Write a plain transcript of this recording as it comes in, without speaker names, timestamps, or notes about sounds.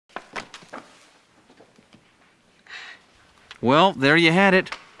Well, there you had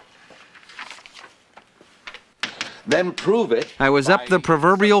it. Then prove it. I was up the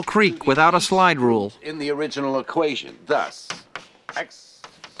proverbial creek without a slide rule. In the original equation. Thus, x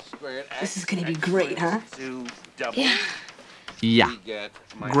squared. This is gonna be great, huh? Yeah. Yeah.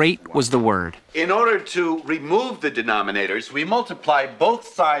 Great was the word. In order to remove the denominators, we multiply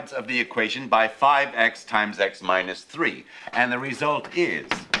both sides of the equation by 5x times x minus 3. And the result is...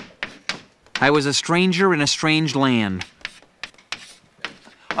 I was a stranger in a strange land.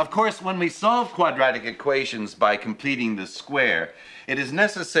 Of course, when we solve quadratic equations by completing the square, it is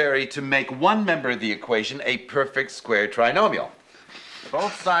necessary to make one member of the equation a perfect square trinomial.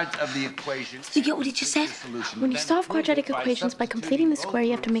 Both sides of the equation... Did you get what he just said? When you solve quadratic equations by completing the square,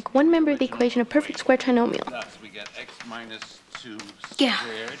 you have to make one member of the equation a perfect square trinomial. Thus, we get x minus 2 Yeah.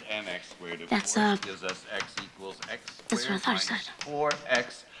 squared, and x squared, of That's, course, gives us x equals x That's what I squared thought it minus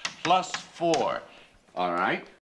 4x plus 4. All right?